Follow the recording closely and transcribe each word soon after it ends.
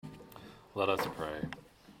Let us pray.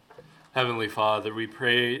 Heavenly Father, we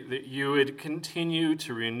pray that you would continue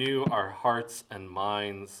to renew our hearts and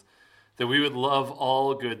minds, that we would love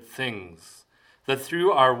all good things, that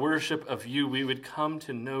through our worship of you we would come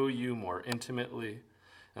to know you more intimately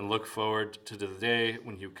and look forward to the day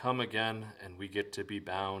when you come again and we get to be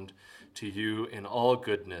bound to you in all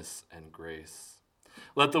goodness and grace.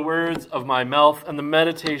 Let the words of my mouth and the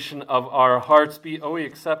meditation of our hearts be always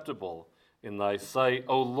acceptable in thy sight,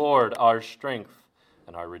 O Lord, our strength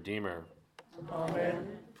and our Redeemer.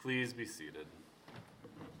 Amen. Please be seated.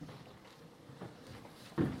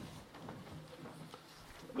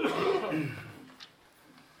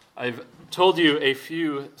 I've told you a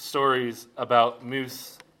few stories about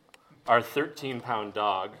Moose, our 13-pound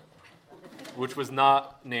dog, which was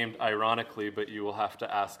not named ironically, but you will have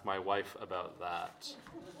to ask my wife about that.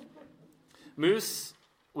 Moose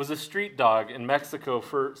was a street dog in Mexico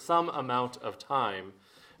for some amount of time,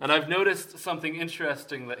 and I've noticed something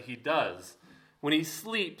interesting that he does. When he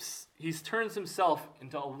sleeps, he turns himself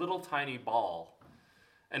into a little tiny ball.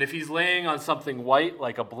 And if he's laying on something white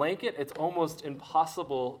like a blanket, it's almost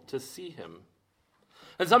impossible to see him.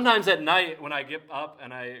 And sometimes at night, when I get up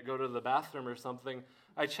and I go to the bathroom or something,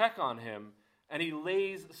 I check on him, and he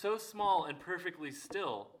lays so small and perfectly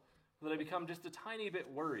still that I become just a tiny bit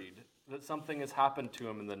worried that something has happened to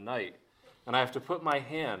him in the night. And I have to put my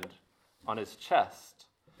hand on his chest.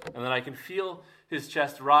 And then I can feel his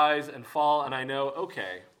chest rise and fall, and I know,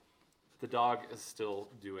 okay, the dog is still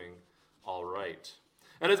doing all right.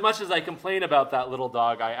 And as much as I complain about that little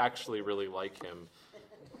dog, I actually really like him.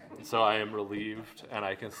 So I am relieved, and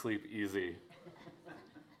I can sleep easy.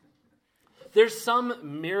 There's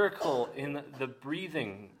some miracle in the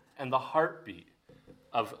breathing and the heartbeat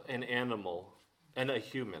of an animal and a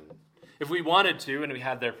human. If we wanted to, and we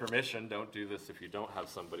had their permission, don't do this if you don't have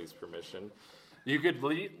somebody's permission, you could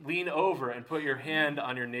lean over and put your hand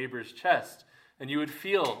on your neighbor's chest, and you would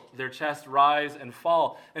feel their chest rise and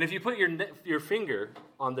fall. And if you put your finger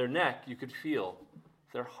on their neck, you could feel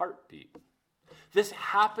their heartbeat. This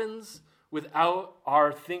happens without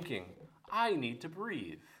our thinking, I need to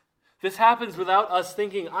breathe. This happens without us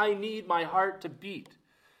thinking, I need my heart to beat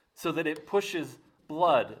so that it pushes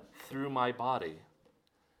blood through my body.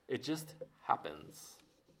 It just happens.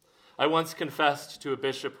 I once confessed to a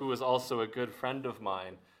bishop who was also a good friend of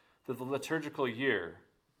mine that the liturgical year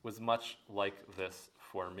was much like this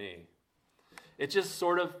for me. It just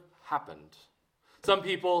sort of happened. Some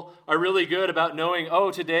people are really good about knowing,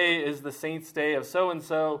 oh, today is the saint's day of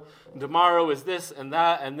so-and-so, and tomorrow is this and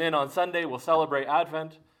that, and then on Sunday we'll celebrate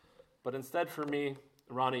Advent. But instead for me,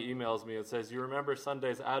 Ronnie emails me and says, you remember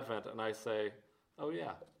Sunday's Advent? And I say, oh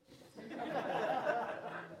yeah.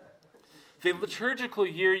 The liturgical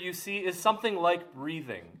year, you see, is something like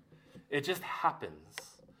breathing. It just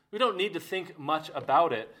happens. We don't need to think much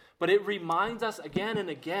about it, but it reminds us again and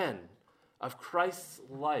again of Christ's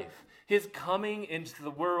life, his coming into the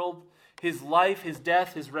world, his life, his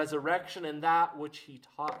death, his resurrection, and that which he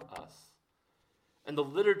taught us. And the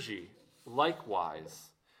liturgy, likewise,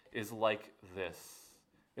 is like this.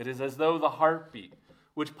 It is as though the heartbeat,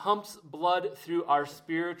 which pumps blood through our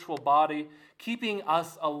spiritual body, keeping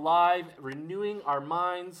us alive, renewing our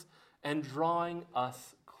minds, and drawing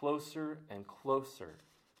us closer and closer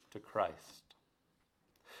to Christ.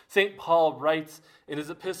 St. Paul writes in his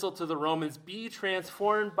epistle to the Romans, be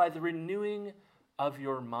transformed by the renewing of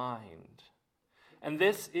your mind. And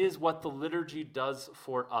this is what the liturgy does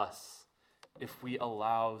for us if we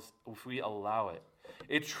allow it.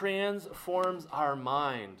 It transforms our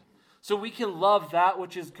mind so we can love that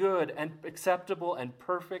which is good and acceptable and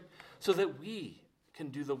perfect so that we can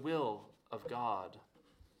do the will of God.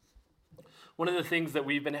 One of the things that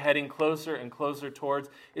we've been heading closer and closer towards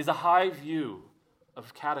is a high view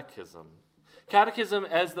of catechism. Catechism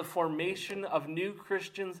as the formation of new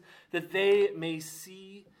Christians that they may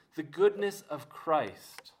see the goodness of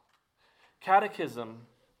Christ. Catechism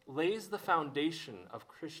lays the foundation of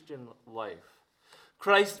Christian life.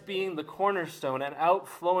 Christ being the cornerstone and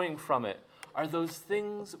outflowing from it are those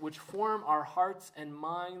things which form our hearts and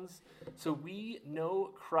minds so we know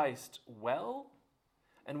Christ well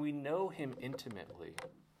and we know him intimately.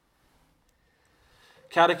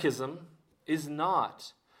 Catechism is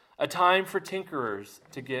not a time for tinkerers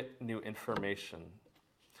to get new information.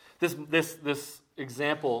 This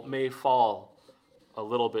example may fall a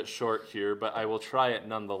little bit short here, but I will try it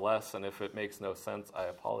nonetheless, and if it makes no sense, I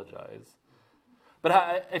apologize.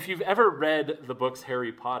 But if you've ever read the books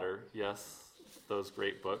Harry Potter, yes, those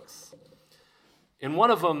great books, in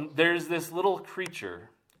one of them, there's this little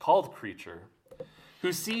creature called Kreacher,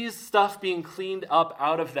 who sees stuff being cleaned up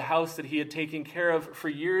out of the house that he had taken care of for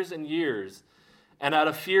years and years, and out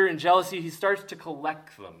of fear and jealousy, he starts to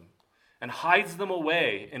collect them and hides them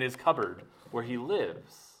away in his cupboard where he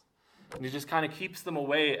lives. And he just kind of keeps them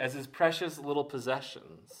away as his precious little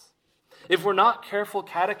possessions. If we're not careful,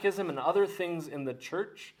 catechism and other things in the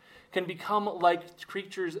church can become like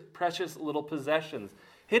creatures' precious little possessions,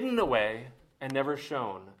 hidden away and never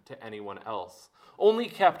shown to anyone else, only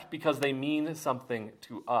kept because they mean something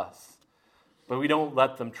to us. But we don't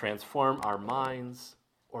let them transform our minds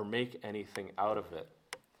or make anything out of it.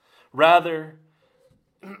 Rather,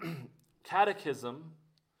 catechism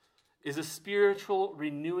is a spiritual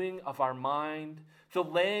renewing of our mind, the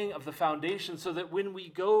laying of the foundation so that when we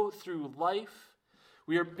go through life,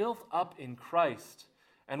 we are built up in Christ.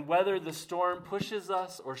 And whether the storm pushes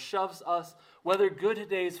us or shoves us, whether good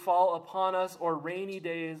days fall upon us or rainy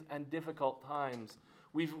days and difficult times,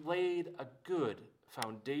 we've laid a good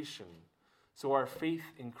foundation, so our faith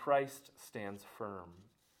in Christ stands firm.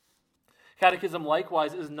 Catechism,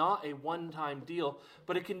 likewise, is not a one-time deal,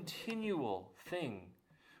 but a continual thing.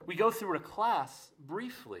 We go through a class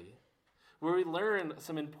briefly where we learn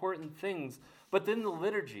some important things, but then the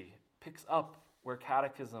liturgy picks up where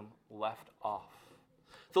catechism left off.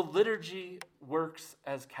 The liturgy works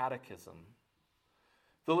as catechism.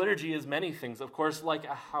 The liturgy is many things, of course, like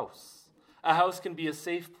a house. A house can be a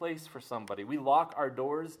safe place for somebody. We lock our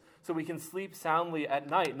doors so we can sleep soundly at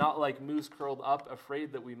night, not like moose curled up,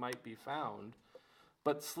 afraid that we might be found,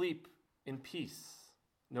 but sleep in peace,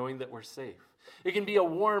 knowing that we're safe. It can be a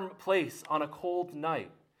warm place on a cold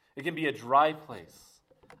night. It can be a dry place.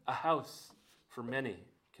 A house, for many,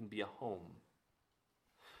 can be a home.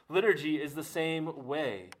 Liturgy is the same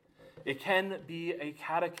way. It can be a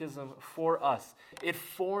catechism for us. It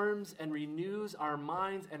forms and renews our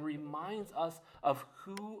minds and reminds us of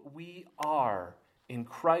who we are in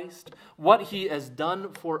Christ, what he has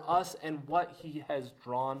done for us, and what he has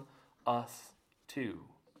drawn us to.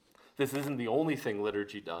 This isn't the only thing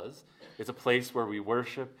liturgy does. It's a place where we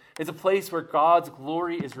worship. It's a place where God's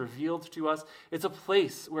glory is revealed to us. It's a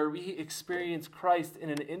place where we experience Christ in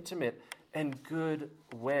an intimate and good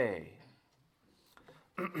way.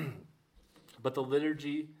 But the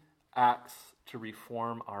liturgy acts to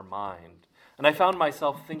reform our mind. And I found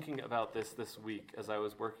myself thinking about this week as I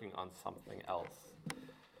was working on something else.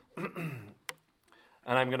 And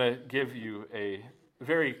I'm going to give you a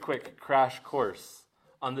very quick crash course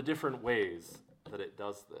on the different ways that it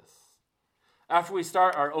does this. After we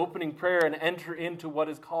start our opening prayer and enter into what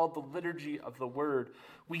is called the liturgy of the word,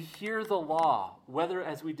 we hear the law, whether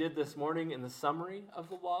as we did this morning in the summary of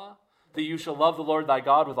the law, that you shall love the Lord thy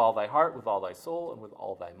God with all thy heart, with all thy soul, and with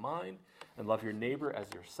all thy mind, and love your neighbor as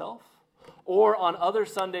yourself. Or on other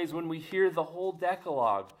Sundays when we hear the whole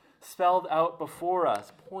Decalogue spelled out before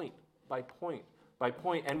us, point by point by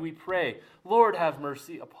point, and we pray, Lord, have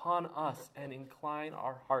mercy upon us and incline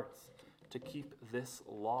our hearts to keep this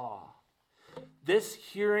law. This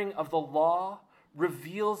hearing of the law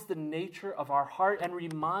reveals the nature of our heart and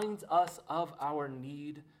reminds us of our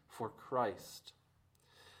need for Christ.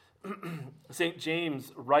 St.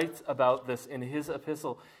 James writes about this in his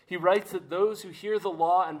epistle. He writes that those who hear the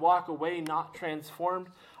law and walk away not transformed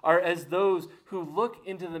are as those who look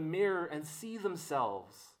into the mirror and see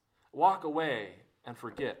themselves, walk away, and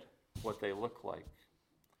forget what they look like.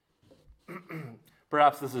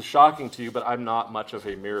 Perhaps this is shocking to you, but I'm not much of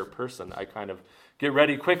a mirror person. I kind of get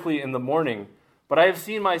ready quickly in the morning, but I have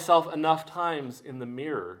seen myself enough times in the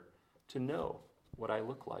mirror to know what I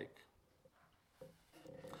look like.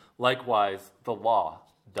 Likewise, the law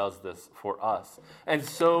does this for us. And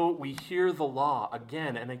so we hear the law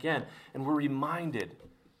again and again, and we're reminded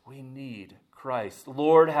we need Christ.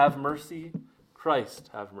 Lord, have mercy.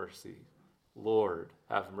 Christ, have mercy. Lord,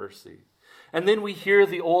 have mercy. And then we hear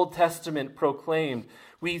the Old Testament proclaimed.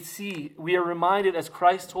 We are reminded, as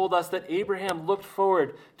Christ told us, that Abraham looked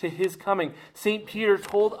forward to his coming. St. Peter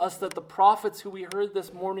told us that the prophets who we heard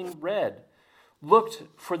this morning read looked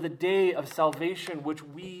for the day of salvation which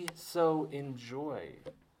we so enjoy.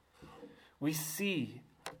 We see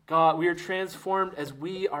God, we are transformed as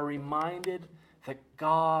we are reminded that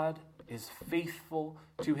God is faithful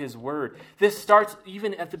to his word. This starts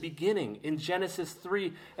even at the beginning in Genesis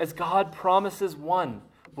 3, as God promises one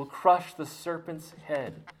will crush the serpent's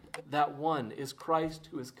head. That one is Christ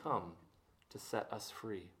who has come to set us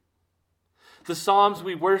free. The Psalms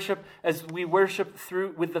we worship as we worship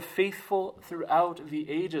through with the faithful throughout the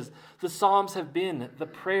ages. The Psalms have been the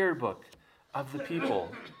prayer book of the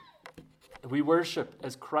people. We worship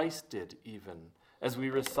as Christ did even, as we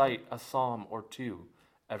recite a psalm or two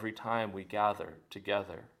every time we gather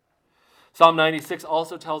together. Psalm 96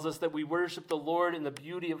 also tells us that we worship the Lord in the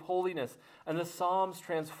beauty of holiness, and the Psalms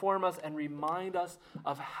transform us and remind us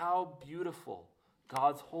of how beautiful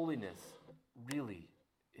God's holiness really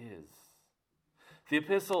is. The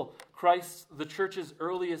epistle, the church's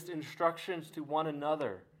earliest instructions to one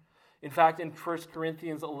another. In fact, in 1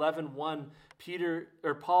 Corinthians 11:1,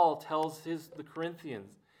 Paul tells the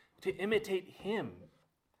Corinthians to imitate him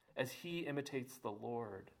as he imitates the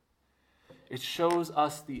Lord. It shows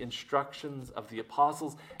us the instructions of the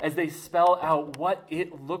apostles as they spell out what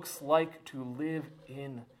it looks like to live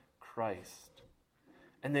in Christ.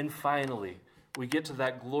 And then finally, we get to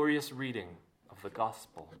that glorious reading of the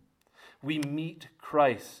gospel. We meet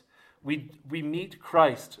Christ. We meet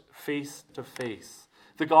Christ face to face.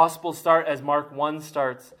 The gospel as Mark 1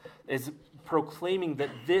 starts, is proclaiming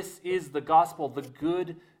that this is the gospel, the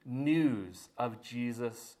good news of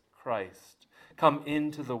Jesus Christ, come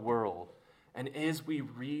into the world. And as we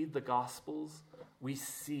read the gospels, we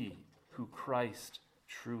see who Christ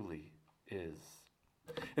truly is.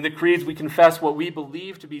 In the creeds, we confess what we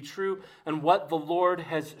believe to be true and what the Lord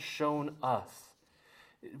has shown us.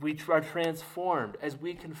 We are transformed as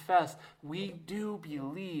we confess we do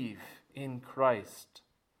believe in Christ.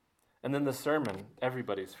 And then the sermon,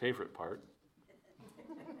 everybody's favorite part.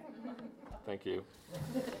 Thank you.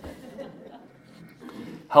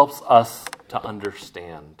 Helps us to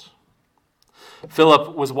understand.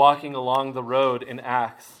 Philip was walking along the road in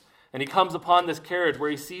Acts, and he comes upon this carriage where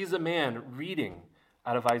he sees a man reading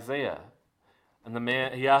out of Isaiah. And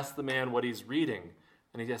he asks the man what he's reading,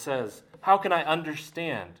 and he says, "How can I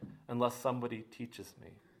understand unless somebody teaches me?"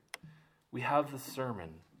 We have the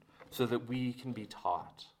sermon so that we can be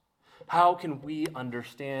taught. How can we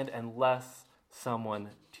understand unless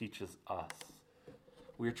someone teaches us?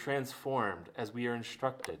 We are transformed as we are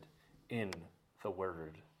instructed in the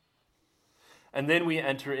Word. And then we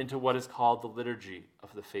enter into what is called the liturgy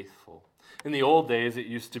of the faithful. In the old days, it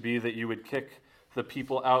used to be that you would kick the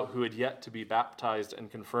people out who had yet to be baptized and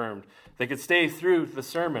confirmed. They could stay through the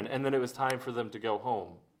sermon, and then it was time for them to go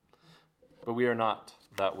home. But we are not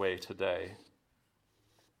that way today.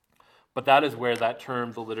 But that is where that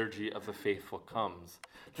term, the liturgy of the faithful, comes.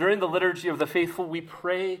 During the liturgy of the faithful, we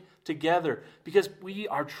pray together because we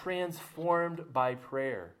are transformed by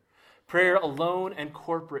prayer. Prayer alone and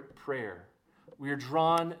corporate prayer. We are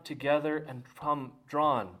drawn together and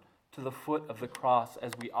drawn to the foot of the cross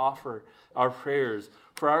as we offer our prayers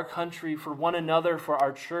for our country, for one another, for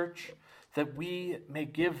our church, that we may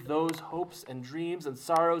give those hopes and dreams and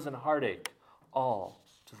sorrows and heartache all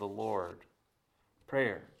to the Lord.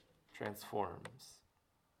 Prayer transforms.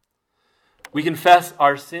 We confess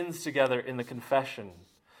our sins together in the confession.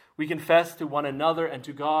 We confess to one another and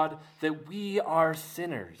to God that we are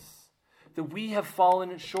sinners, that we have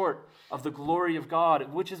fallen short of the glory of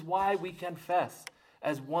God, which is why we confess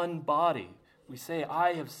as one body. We say,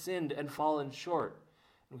 "I have sinned and fallen short."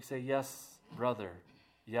 And we say, "Yes, brother,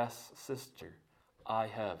 yes, sister, I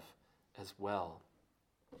have as well."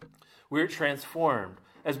 We're transformed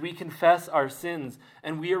as we confess our sins,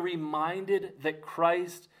 and we are reminded that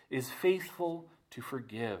Christ is faithful to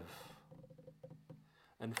forgive.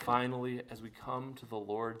 And finally, as we come to the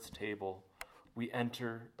Lord's table, we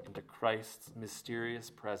enter into Christ's mysterious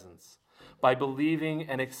presence by believing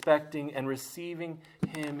and expecting and receiving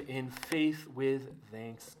him in faith with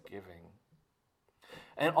thanksgiving.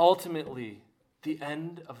 And ultimately, the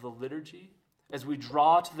end of the liturgy, as we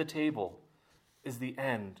draw to the table, is the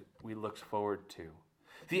end we looked forward to.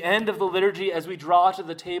 The end of the liturgy as we draw to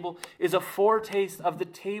the table is a foretaste of the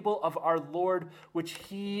table of our Lord, which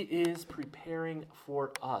he is preparing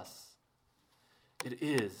for us. It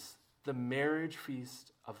is the marriage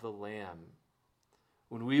feast of the Lamb,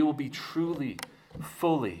 when we will be truly,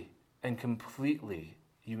 fully, and completely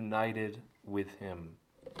united with him.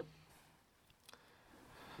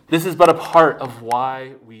 This is but a part of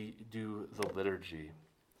why we do the liturgy.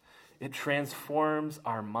 It transforms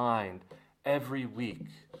our mind every week,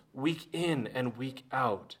 week in and week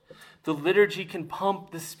out. The liturgy can pump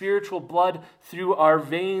the spiritual blood through our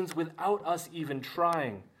veins without us even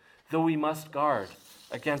trying, though we must guard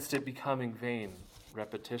against it becoming vain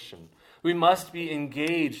repetition. We must be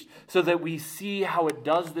engaged so that we see how it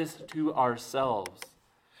does this to ourselves.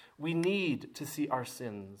 We need to see our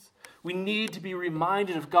sins. We need to be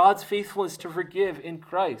reminded of God's faithfulness to forgive in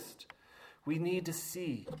Christ. We need to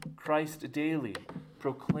see Christ daily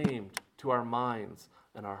proclaimed to our minds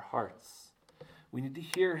and our hearts. We need to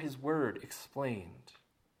hear his word explained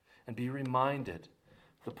and be reminded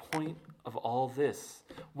the point of all this,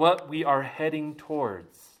 what we are heading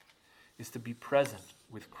towards, is to be present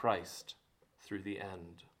with Christ through the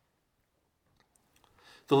end.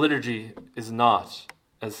 The liturgy is not,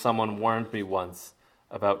 as someone warned me once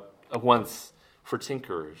for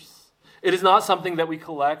tinkerers. It is not something that we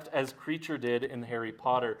collect as Creature did in Harry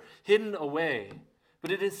Potter, hidden away,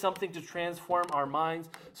 but it is something to transform our minds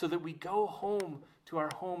so that we go home to our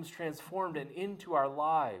homes transformed and into our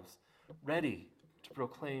lives, ready to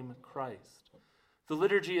proclaim Christ. The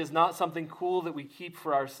liturgy is not something cool that we keep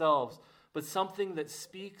for ourselves, but something that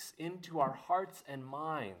speaks into our hearts and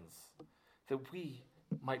minds that we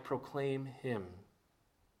might proclaim him.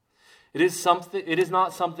 It is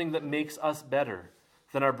not something that makes us better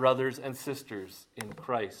than our brothers and sisters in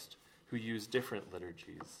Christ who use different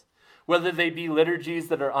liturgies. Whether they be liturgies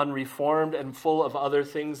that are unreformed and full of other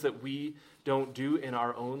things that we don't do in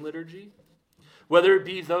our own liturgy, whether it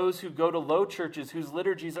be those who go to low churches whose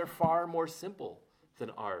liturgies are far more simple than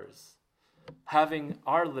ours. Having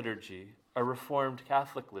our liturgy, a Reformed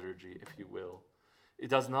Catholic liturgy, if you will, it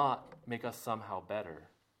does not make us somehow better.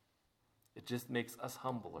 It just makes us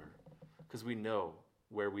humbler because we know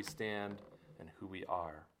where we stand and who we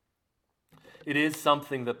are. It is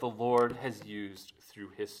something that the Lord has used through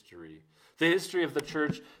history, the history of the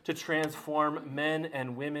church, to transform men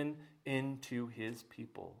and women into his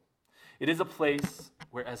people. It is a place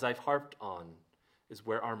where, as I've harped on, is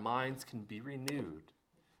where our minds can be renewed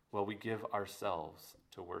while we give ourselves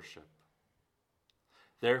to worship.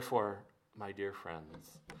 Therefore, my dear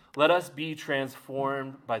friends, let us be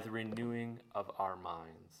transformed by the renewing of our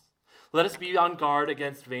minds. Let us be on guard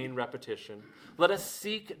against vain repetition. Let us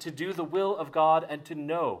seek to do the will of God and to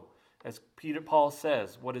know, as Paul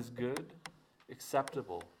says, what is good,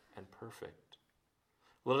 acceptable, and perfect.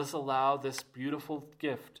 Let us allow this beautiful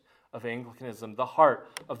gift of Anglicanism, the heart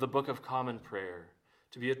of the Book of Common Prayer,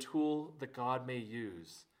 to be a tool that God may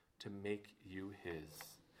use to make you his.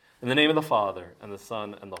 In the name of the Father, and the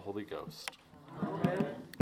Son, and the Holy Ghost. Amen.